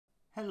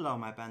Hello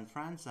my pen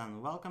friends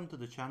and welcome to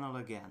the channel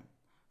again.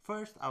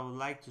 First I would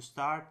like to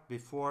start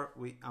before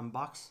we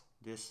unbox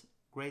this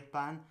great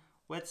pen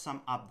with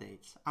some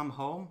updates. I'm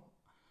home.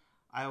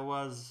 I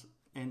was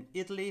in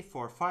Italy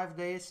for 5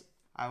 days.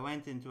 I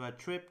went into a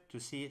trip to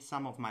see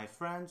some of my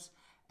friends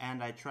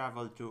and I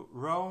traveled to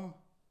Rome,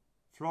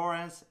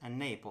 Florence and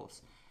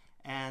Naples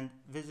and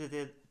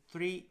visited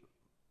 3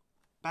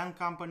 pen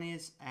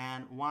companies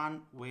and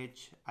one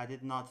which I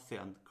did not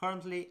film.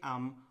 Currently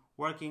I'm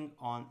working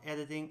on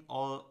editing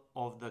all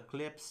of the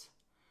clips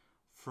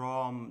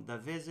from the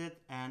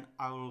visit and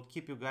I will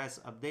keep you guys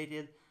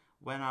updated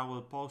when I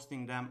will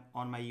posting them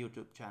on my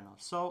YouTube channel.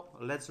 So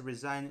let's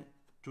resign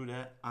to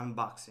the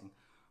unboxing.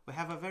 We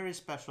have a very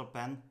special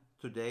pen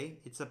today.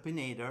 It's a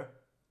Pineider.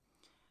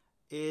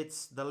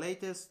 It's the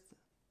latest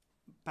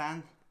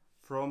pen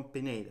from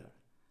Pineider.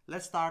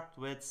 Let's start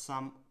with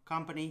some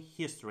company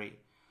history.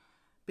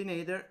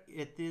 Pineider,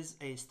 it is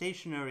a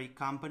stationery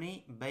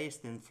company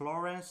based in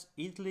Florence,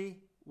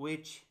 Italy,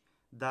 which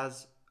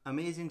does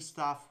amazing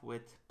stuff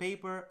with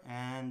paper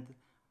and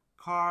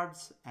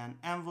cards and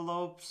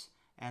envelopes,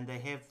 and they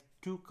have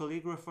 2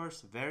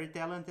 calligraphers, very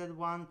talented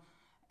one,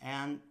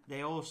 and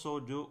they also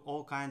do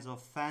all kinds of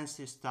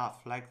fancy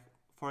stuff, like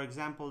for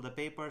example the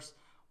papers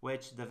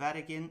which the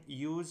Vatican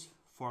use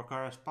for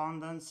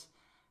correspondence,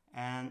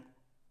 and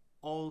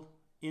all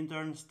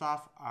intern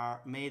stuff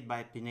are made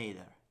by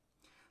Pineider.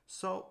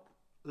 So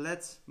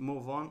let's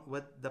move on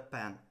with the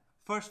pen.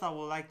 First I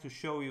would like to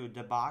show you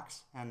the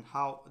box and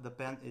how the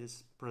pen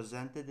is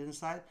presented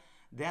inside.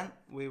 Then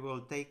we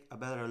will take a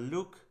better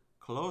look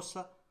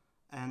closer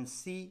and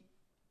see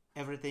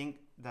everything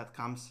that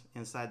comes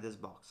inside this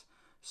box.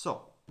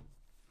 So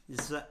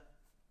this is a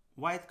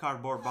white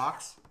cardboard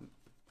box,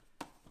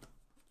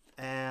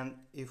 and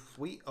if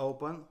we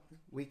open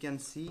we can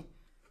see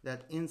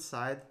that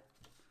inside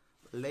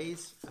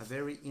lays a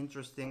very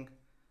interesting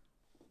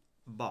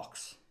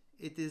box.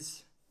 It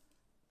is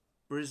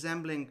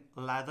resembling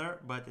leather,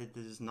 but it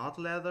is not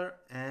leather,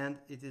 and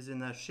it is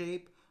in a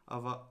shape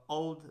of an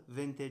old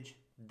vintage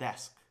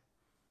desk.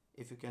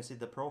 If you can see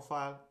the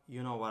profile,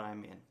 you know what I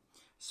mean.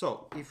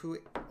 So if we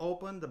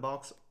open, the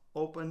box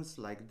opens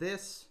like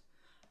this,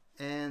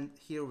 and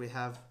here we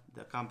have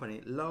the company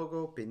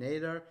logo,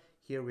 Pineider.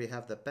 Here we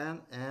have the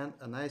pen, and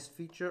a nice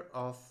feature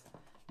of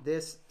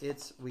this,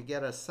 we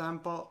get a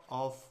sample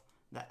of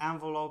the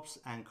envelopes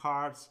and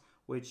cards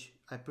which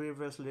I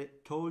previously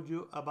told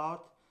you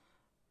about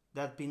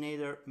that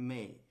Pineider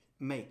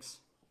makes.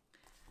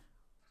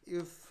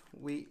 If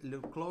we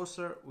look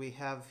closer, we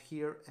have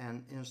here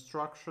an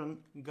instruction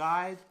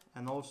guide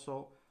and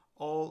also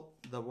all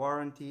the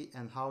warranty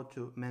and how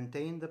to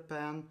maintain the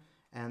pen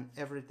and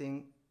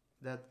everything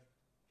that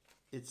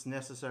it's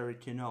necessary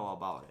to know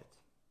about it.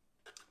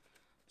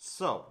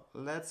 So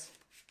let's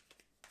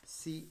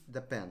see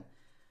the pen.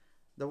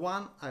 The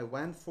one I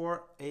went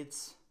for,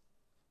 it's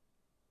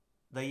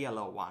the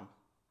yellow one,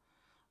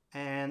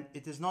 and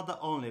it is not the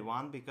only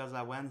one because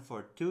I went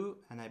for 2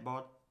 and I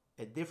bought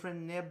a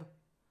different nib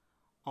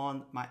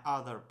on my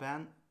other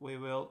pen. We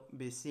will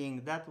be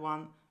seeing that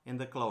one in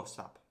the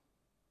close-up.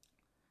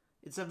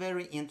 It's a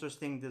very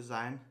interesting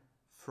design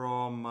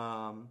from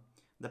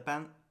the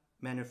pen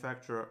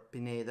manufacturer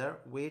Pineider,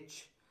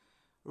 which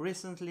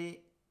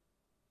recently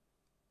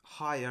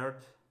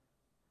hired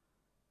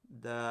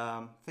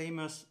the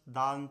famous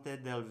Dante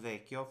del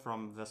Vecchio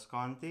from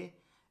Visconti,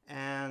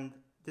 and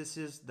this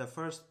is the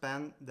first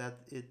pen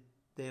that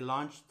they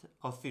launched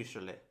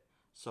officially.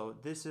 So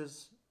this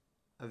is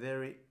a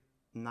very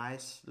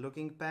nice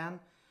looking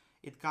pen.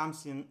 It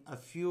comes in a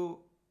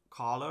few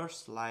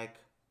colors like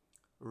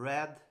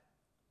red,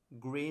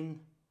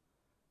 green,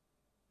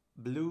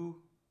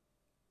 blue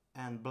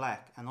and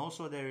black, and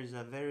also there is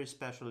a very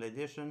special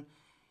edition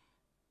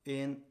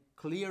in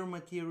clear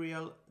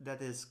material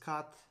that is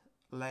cut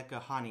like a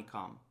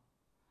honeycomb,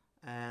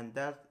 and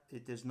that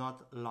it is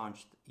not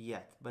launched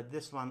yet, but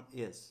this one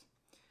is.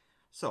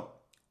 So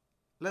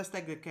let's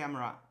take the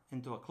camera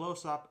into a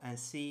close-up and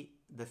see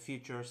the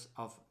features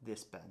of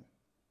this pen.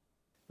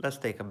 Let's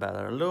take a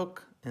better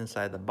look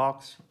inside the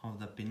box of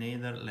the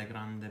Pineider La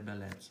Grande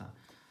Bellezza.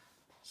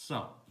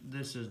 So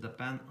this is the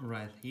pen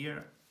right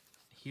here.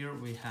 Here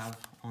we have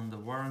on the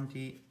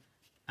warranty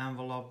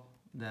envelope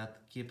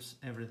that keeps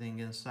everything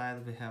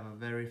inside. We have a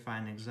very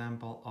fine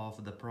example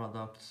of the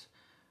products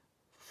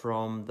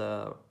from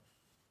the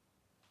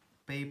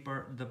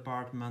paper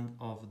department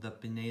of the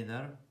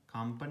Pineider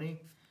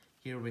company.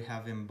 Here we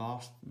have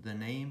embossed the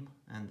name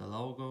and the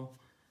logo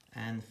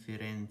and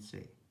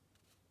Firenze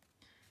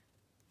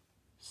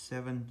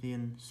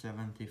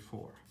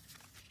 1774.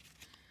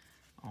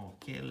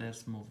 Okay,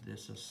 let's move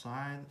this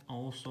aside.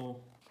 Also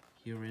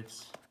here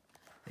it's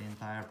the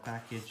entire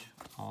package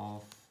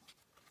of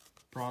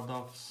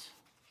products.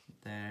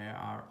 They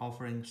are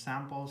offering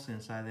samples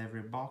inside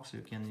every box.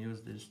 You can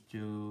use this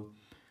to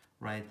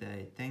write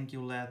a thank you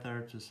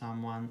letter to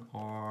someone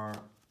or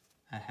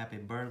a happy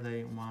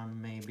birthday one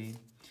maybe.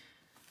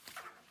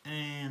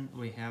 And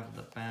we have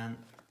the pen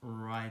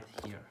right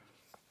here.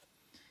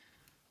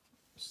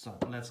 So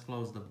let's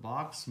close the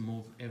box,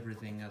 move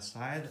everything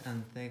aside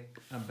and take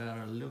a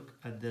better look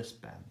at this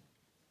pen.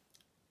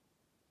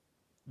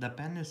 The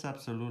pen is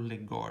absolutely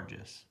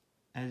gorgeous.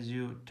 As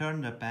you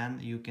turn the pen,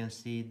 you can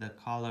see the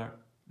color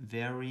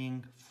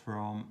varying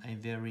from a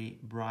very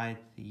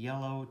bright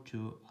yellow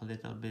to a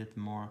little bit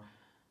more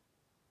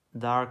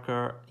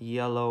darker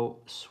yellow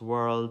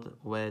swirled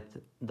with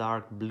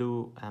dark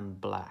blue and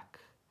black.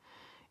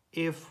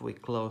 If we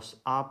close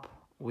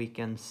up, we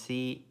can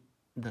see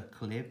the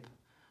clip,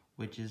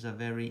 which is a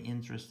very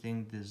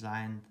interesting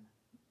designed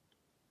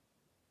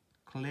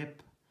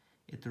clip.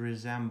 It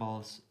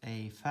resembles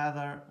a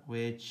feather,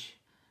 which,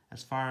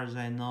 as far as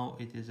I know,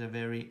 it is a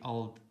very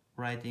old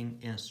writing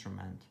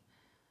instrument.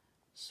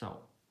 So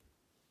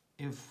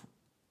if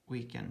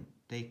we can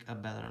take a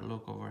better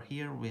look over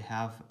here, we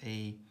have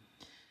a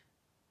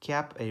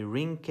cap, a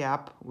ring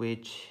cap,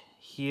 which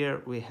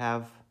here we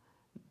have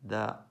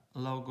the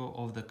logo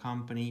of the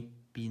company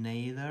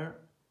Pineider,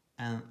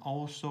 and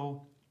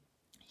also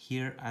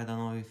here, I don't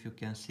know if you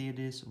can see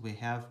this, we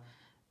have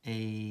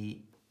a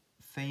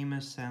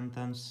famous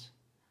sentence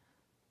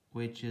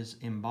which is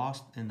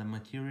embossed in the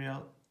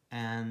material,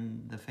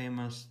 and the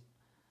famous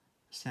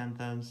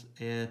sentence,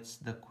 it's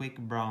the quick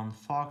brown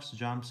fox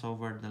jumps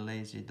over the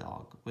lazy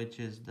dog, which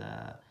is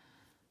the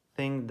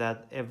thing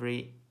that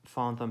every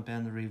fountain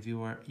pen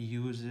reviewer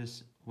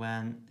uses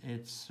when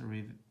it's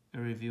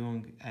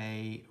reviewing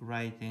a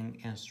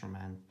writing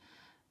instrument.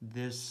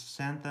 This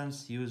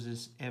sentence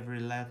uses every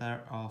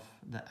letter of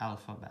the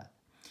alphabet.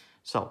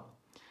 So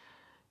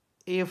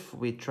if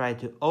we try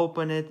to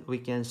open it, we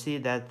can see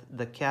that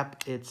the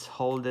cap is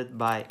held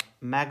by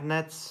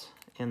magnets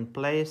in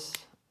place,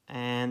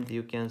 and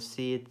you can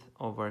see it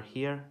over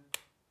here.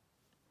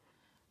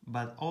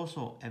 But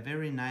also a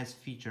very nice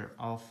feature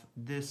of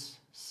this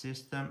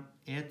system,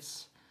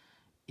 it's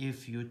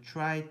if you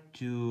try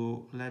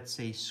to, let's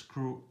say,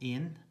 screw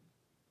in,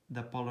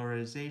 the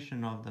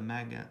polarization of the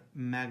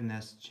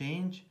magnets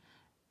change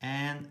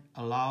and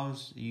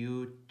allows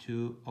you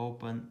to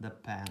open the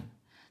pen.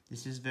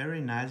 This is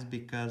very nice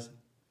because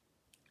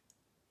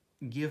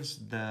gives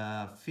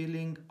the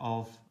feeling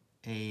of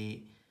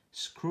a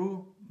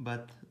screw,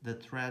 but the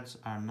threads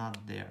are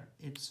not there.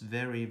 It's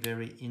very,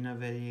 very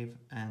innovative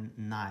and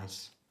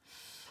nice.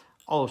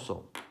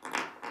 Also,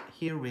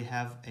 here we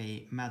have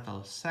a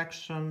metal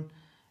section.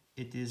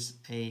 It is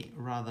a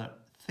rather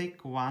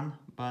thick one,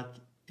 but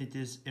it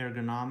is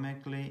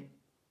ergonomically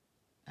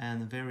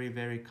and very,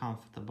 very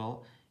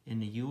comfortable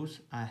in use.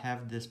 I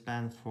have this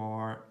pen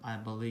for, I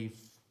believe,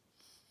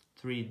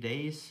 3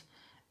 days,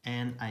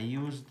 and I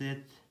used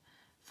it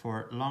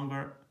for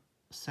longer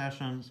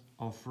sessions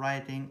of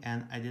writing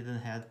and I didn't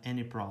have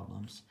any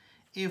problems.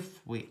 If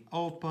we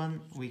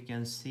open, we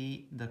can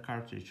see the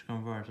cartridge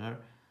converter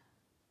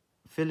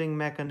filling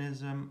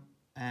mechanism,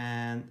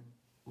 and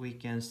we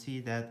can see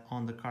that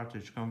on the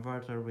cartridge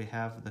converter we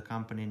have the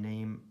company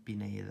name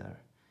Pineider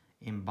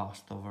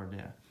embossed over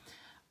there.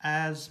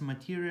 As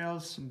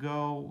materials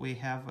go, we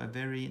have a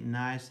very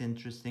nice,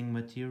 interesting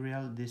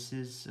material. This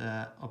is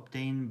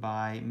obtained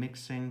by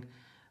mixing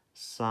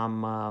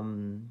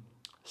some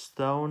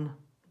stone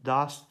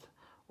dust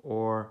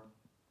or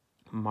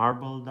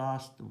marble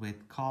dust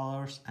with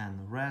colors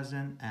and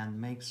resin, and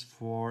makes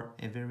for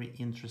a very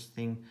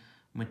interesting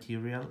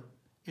material.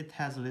 It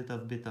has a little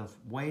bit of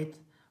weight,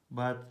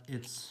 but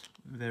it's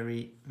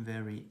very,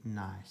 very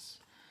nice.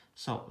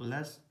 So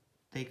let's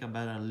take a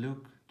better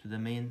look to the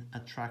main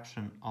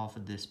attraction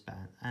of this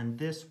pen, and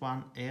this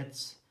one,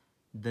 it's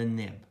the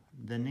nib.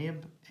 The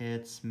nib,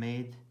 it's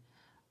made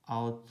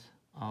out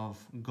of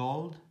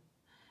gold,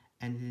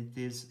 and it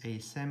is a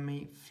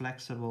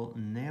semi-flexible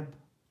nib.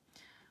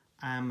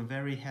 I'm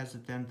very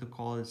hesitant to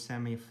call it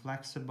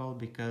semi-flexible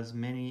because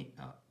many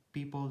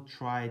people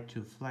try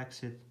to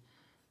flex it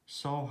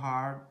so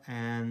hard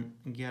and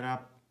get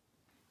up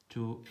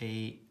to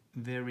a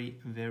very,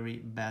 very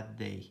bad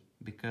day,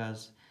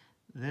 because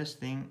this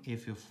thing,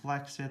 if you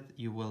flex it,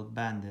 you will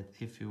bend it.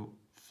 If you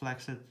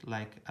flex it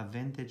like a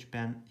vintage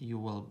pen, you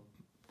will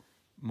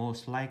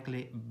most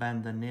likely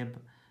bend the nib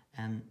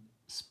and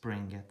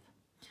spring it.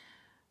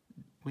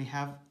 We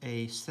have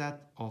a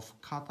set of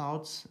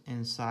cutouts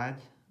inside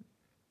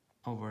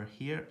over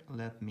here.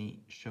 Let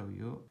me show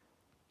you.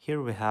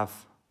 Here we have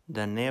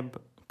the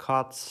nib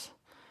cuts.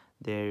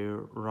 They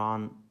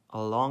run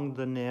along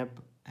the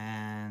nib,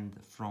 and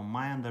from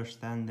my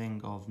understanding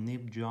of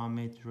nib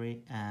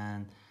geometry,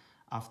 and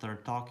after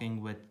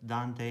talking with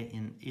Dante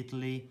in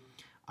Italy,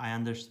 I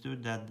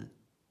understood that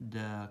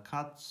the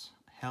cuts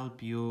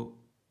help you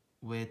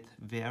with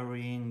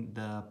varying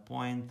the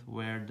point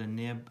where the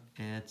nib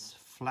is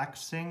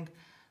flexing.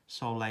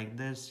 So like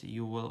this,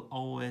 you will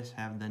always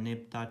have the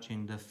nib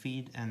touching the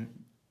feed and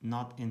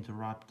not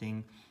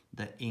interrupting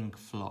the ink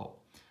flow.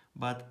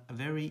 But a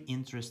very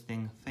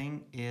interesting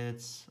thing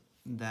is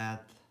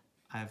that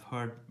I've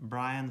heard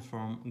Brian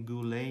from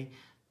Goulet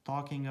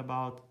talking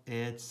about,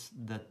 it's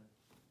the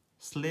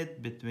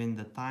slit between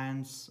the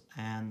tines,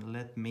 and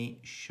let me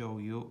show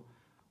you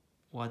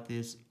what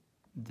is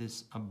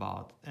this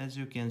about. As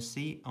you can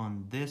see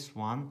on this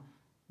one,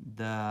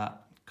 the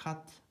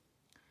cut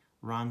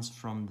runs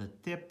from the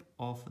tip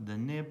of the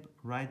nib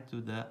right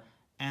to the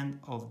end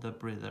of the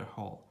breather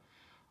hole.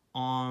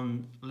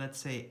 On, let's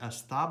say, a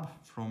stub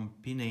from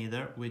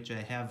Pineider, which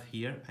I have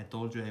here, I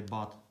told you I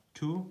bought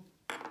two.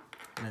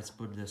 Let's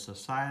put this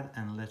aside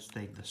and let's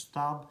take the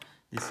stub.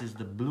 This is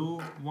the blue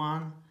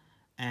one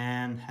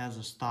and has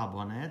a stub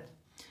on it.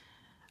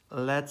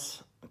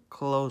 Let's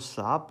close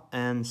up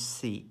and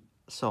see.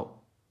 So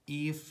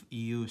if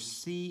you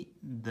see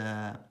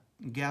the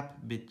gap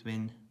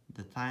between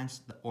the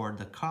tines, or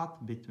the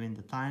cut between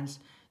the tines,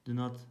 do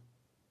not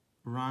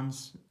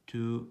runs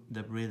to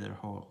the breather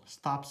hole,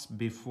 stops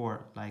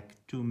before, like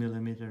 2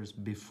 millimeters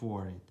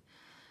before it.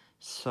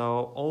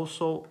 So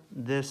also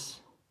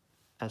this,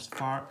 as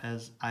far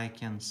as I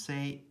can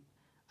say,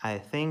 I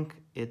think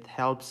it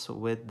helps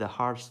with the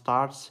hard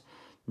starts.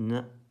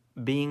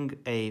 Being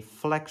a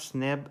flex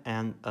nib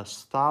and a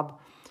stub,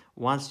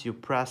 once you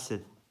press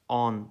it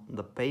on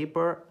the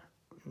paper,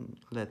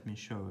 let me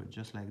show you,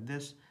 just like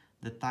this,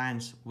 the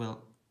tines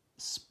will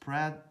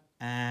spread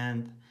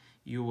and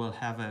you will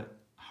have a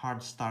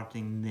hard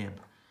starting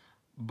nib.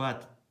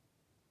 But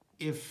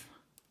if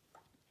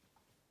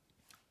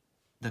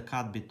the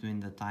cut between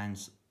the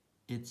tines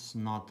it's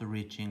not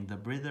reaching the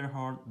breather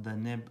hole, the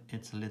nib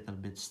it's a little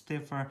bit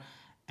stiffer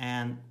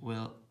and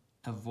will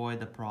avoid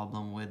the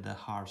problem with the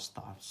hard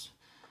starts.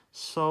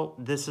 So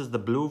this is the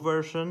blue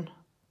version,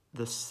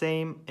 the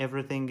same,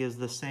 everything is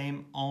the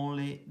same,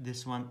 only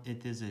this one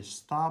it is a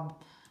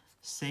stub,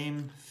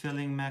 same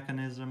filling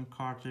mechanism,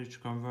 cartridge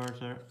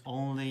converter,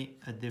 only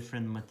a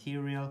different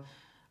material.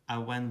 I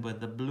went with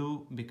the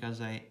blue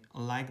because I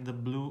like the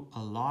blue a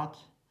lot.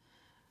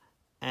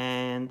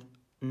 And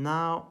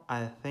now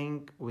I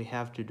think we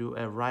have to do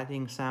a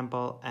writing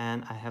sample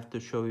and I have to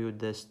show you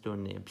these two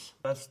nibs.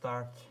 Let's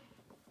start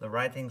the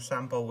writing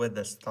sample with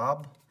the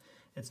stub.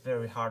 It's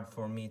very hard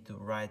for me to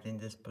write in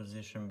this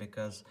position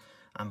because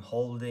I'm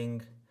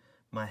holding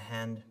my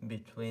hand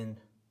between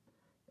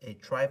a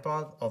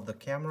tripod of the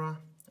camera.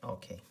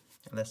 Okay,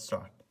 let's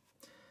start.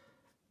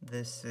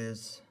 This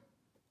is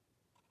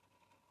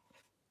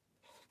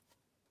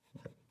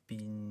the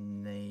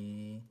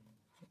Pineider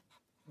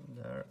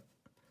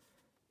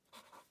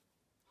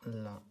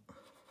La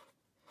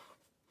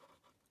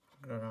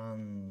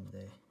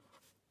Grande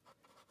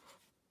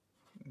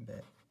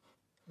Bellezza.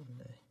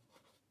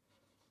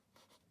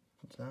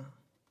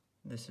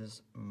 This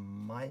is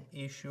my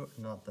issue,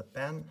 not the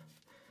pen.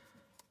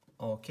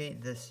 Okay,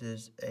 this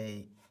is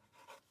a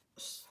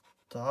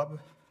stub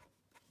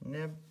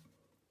nib.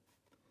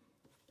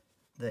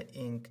 The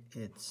ink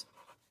it's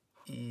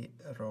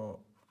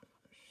Iroshizuku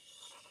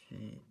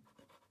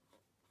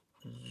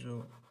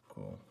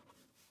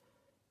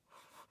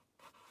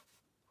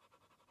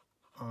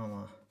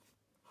Ama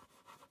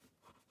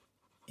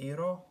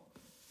Iro.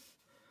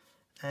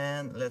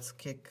 And let's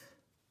kick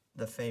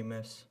the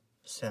famous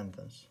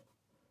sentence.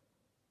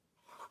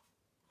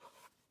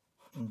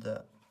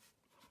 The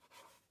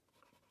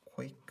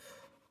quick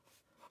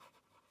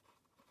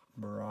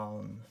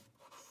brown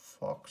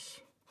fox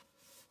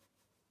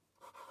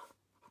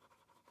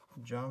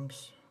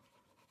jumps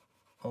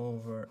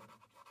over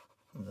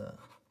the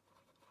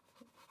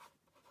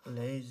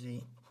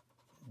lazy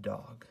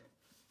dog.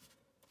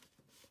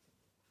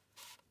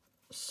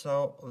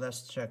 So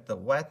let's check the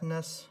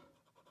wetness.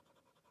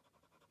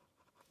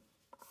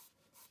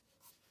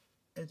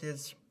 It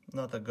is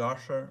not a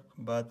gusher,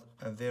 but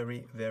a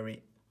very,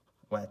 very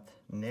wet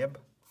nib,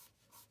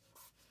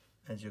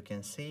 as you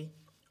can see.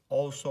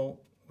 Also,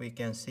 we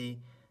can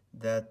see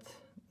that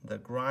the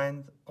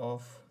grind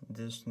of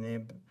this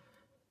nib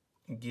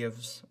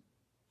gives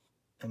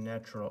a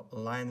natural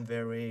line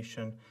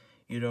variation.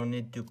 You don't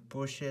need to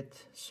push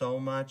it so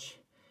much.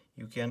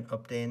 You can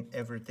obtain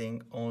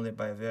everything only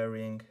by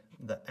varying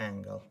the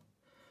angle.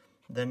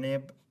 The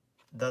nib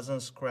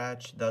doesn't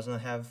scratch, doesn't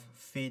have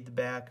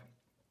feedback,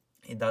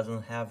 it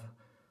doesn't have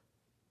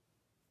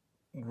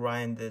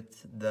grinded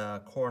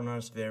the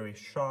corners very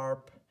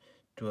sharp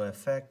to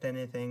affect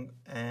anything,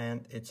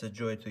 and it's a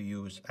joy to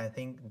use. I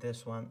think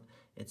this one,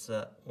 it's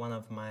one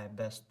of my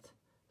best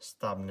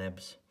stub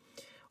nibs.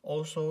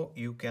 Also,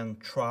 you can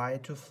try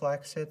to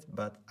flex it,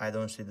 but I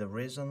don't see the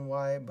reason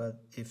why.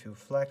 But if you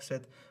flex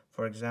it,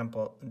 for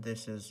example,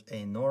 this is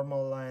a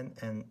normal line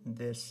and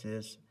this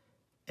is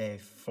a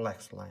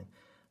flex line.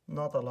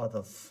 Not a lot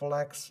of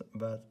flex,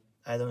 but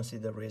I don't see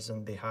the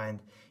reason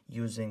behind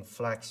using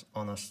flex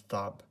on a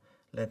stub.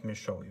 Let me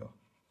show you.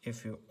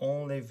 If you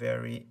only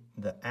vary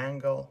the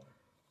angle,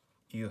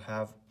 you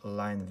have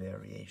line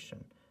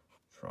variation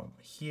from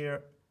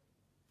here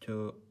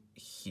to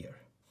here.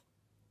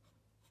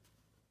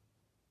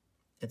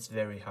 It's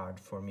very hard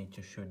for me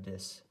to shoot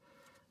this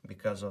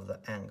because of the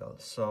angle.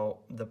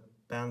 So the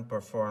pen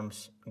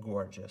performs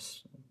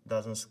gorgeous.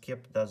 Doesn't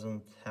skip,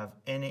 doesn't have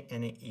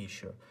any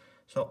issue.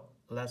 So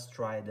let's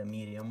try the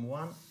medium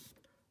one.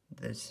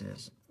 This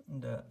is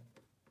the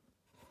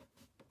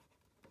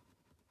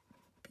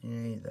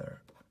Pineider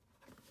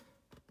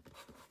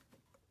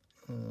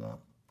La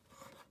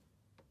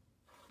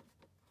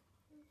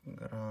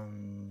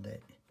Grande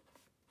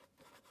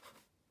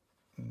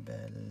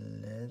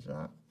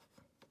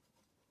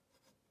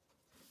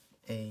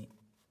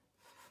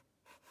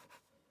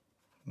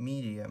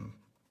medium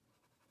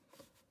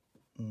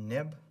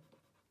nib.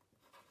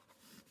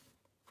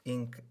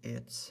 Ink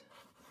it's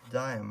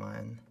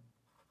diamine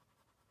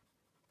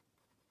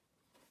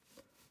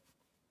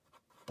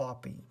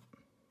poppy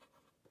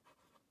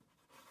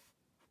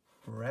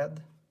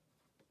red,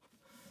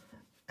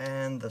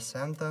 and the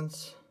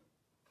sentence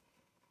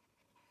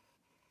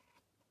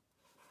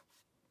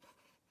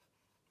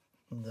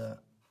the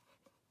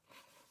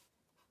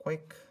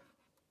quick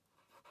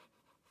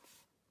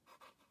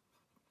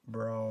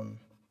brown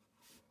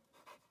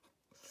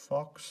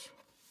fox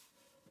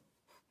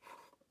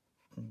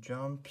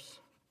jumps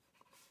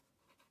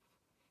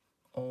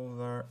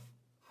over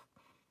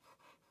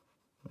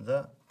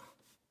the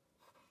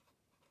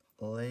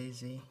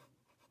lazy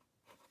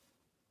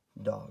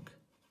dog.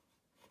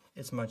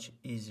 It's much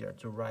easier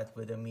to write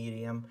with a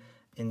medium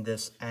in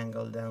this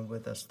angle than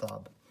with a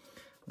stub.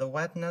 The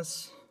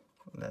wetness,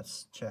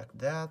 let's check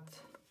that.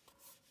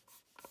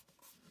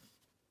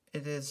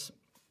 It is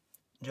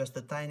just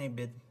a tiny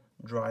bit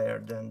drier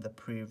than the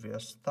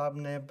previous stub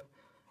nib.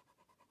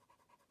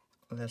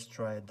 Let's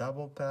try a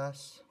double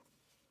pass.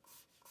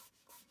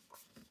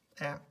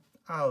 Yeah,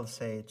 I'll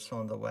say it's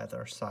on the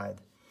wetter side.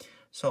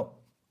 So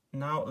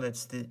now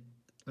let's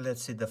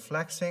see the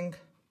flexing.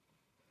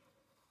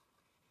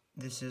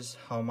 This is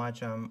how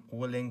much I'm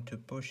willing to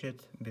push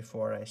it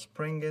before I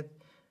spring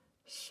it.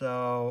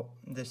 So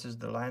this is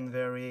the line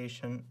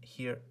variation.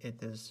 Here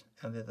it is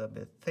a little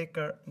bit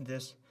thicker.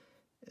 This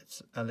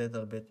it's a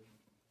little bit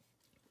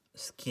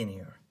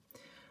skinnier.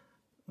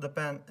 The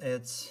pen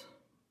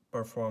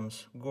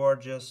performs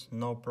gorgeous,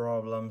 no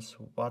problems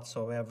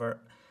whatsoever,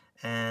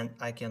 and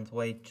I can't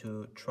wait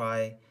to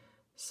try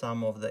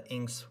some of the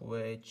inks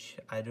which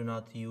I do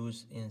not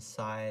use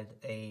inside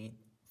a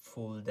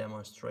full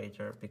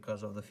demonstrator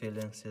because of the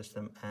filling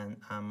system, and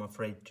I'm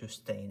afraid to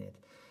stain it.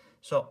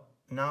 So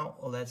now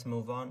let's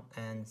move on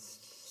and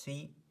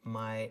see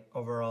my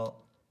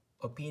overall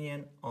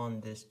opinion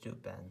on these two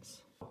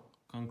pens.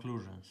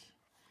 Conclusions.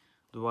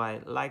 Do I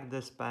like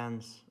these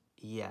pens?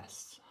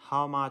 Yes.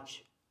 How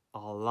much? A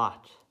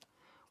lot.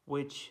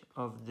 Which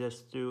of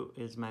these two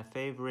is my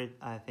favorite?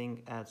 I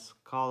think as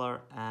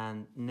color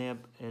and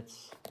nib,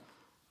 it's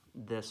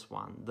this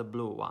one, the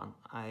blue one.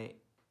 I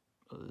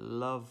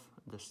love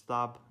the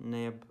stub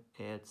nib.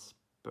 It's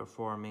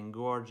performing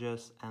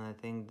gorgeous, and I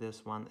think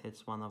this one,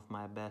 it's one of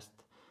my best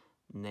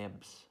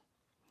nibs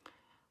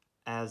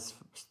as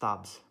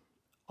stubs.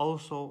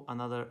 Also,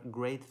 another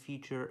great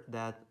feature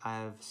that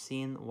I've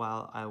seen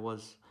while I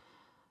was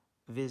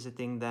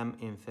visiting them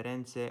in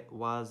Firenze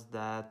was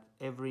that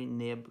every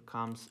nib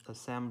comes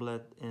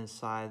assembled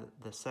inside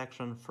the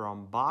section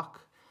from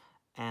Bach,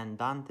 and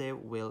Dante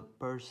will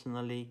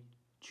personally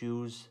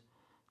choose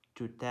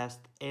to test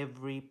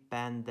every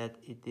pen that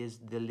it is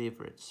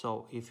delivered.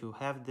 So if you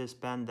have this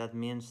pen, that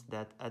means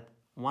that at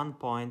one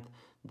point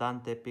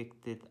Dante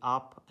picked it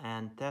up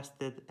and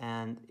tested,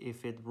 and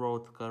if it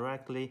wrote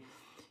correctly,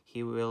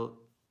 he will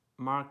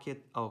mark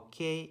it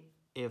okay.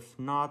 If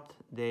not,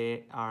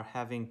 they are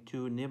having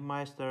two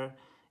nibmeister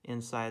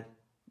inside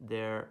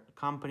their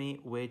company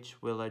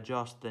which will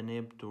adjust the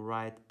nib to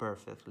write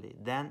perfectly.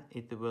 Then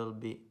it will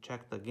be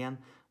checked again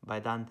by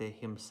Dante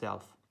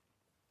himself.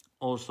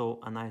 Also,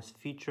 a nice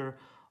feature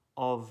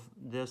of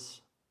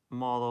this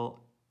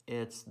model,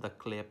 it's the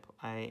clip.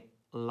 I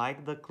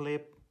like the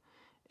clip.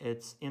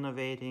 It's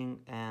innovating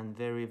and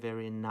very,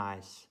 very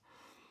nice.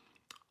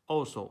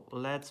 Also,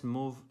 let's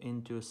move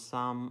into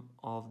some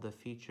of the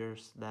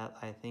features that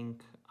I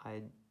think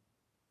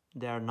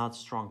they are not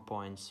strong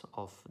points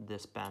of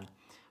this pen.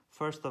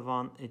 First of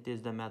all, it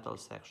is the metal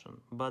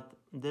section, but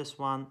this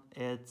one,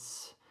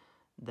 it's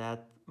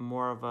that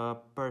more of a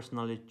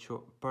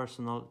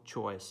personal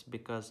choice,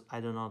 because I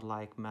do not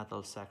like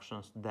metal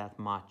sections that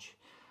much.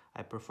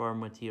 I prefer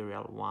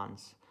material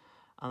ones.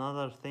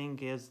 Another thing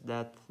is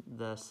that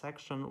the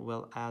section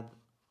will add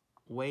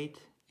weight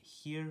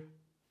here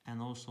and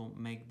also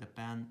make the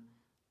pen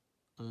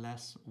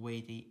less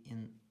weighty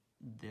in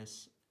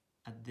this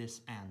at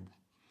this end.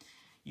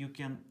 You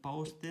can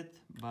post it,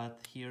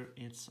 but here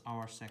it's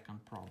our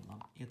second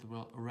problem. It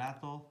will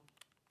rattle,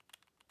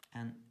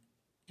 and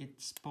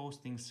it's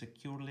posting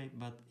securely,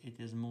 but it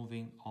is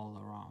moving all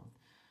around.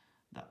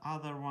 The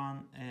other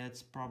one,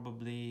 it's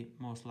probably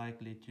most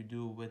likely to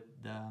do with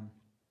the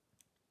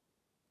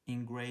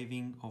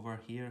engraving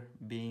over here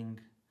being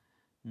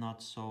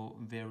not so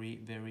very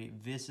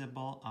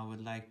visible. I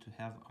would like to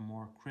have a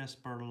more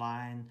crisper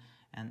line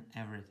and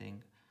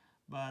everything,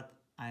 but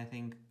I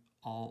think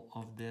all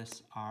of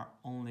this are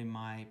only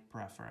my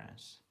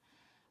preference.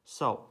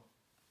 So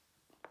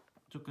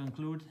to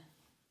conclude,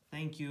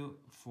 thank you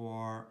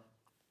for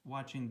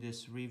watching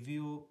this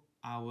review.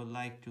 I would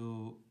like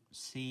to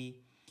see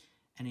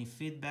any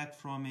feedback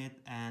from it,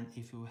 and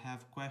if you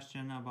have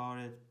question about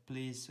it,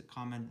 please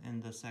comment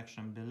in the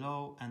section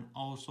below. And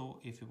also,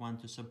 if you want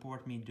to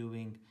support me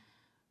doing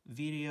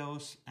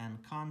videos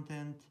and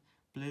content,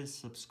 please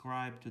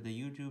subscribe to the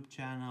YouTube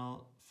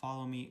channel,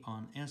 follow me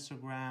on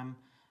Instagram,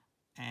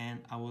 and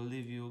I will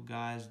leave you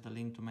guys the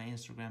link to my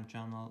Instagram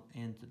channel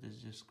into the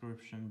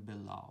description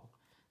below.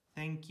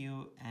 Thank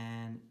you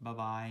and bye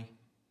bye.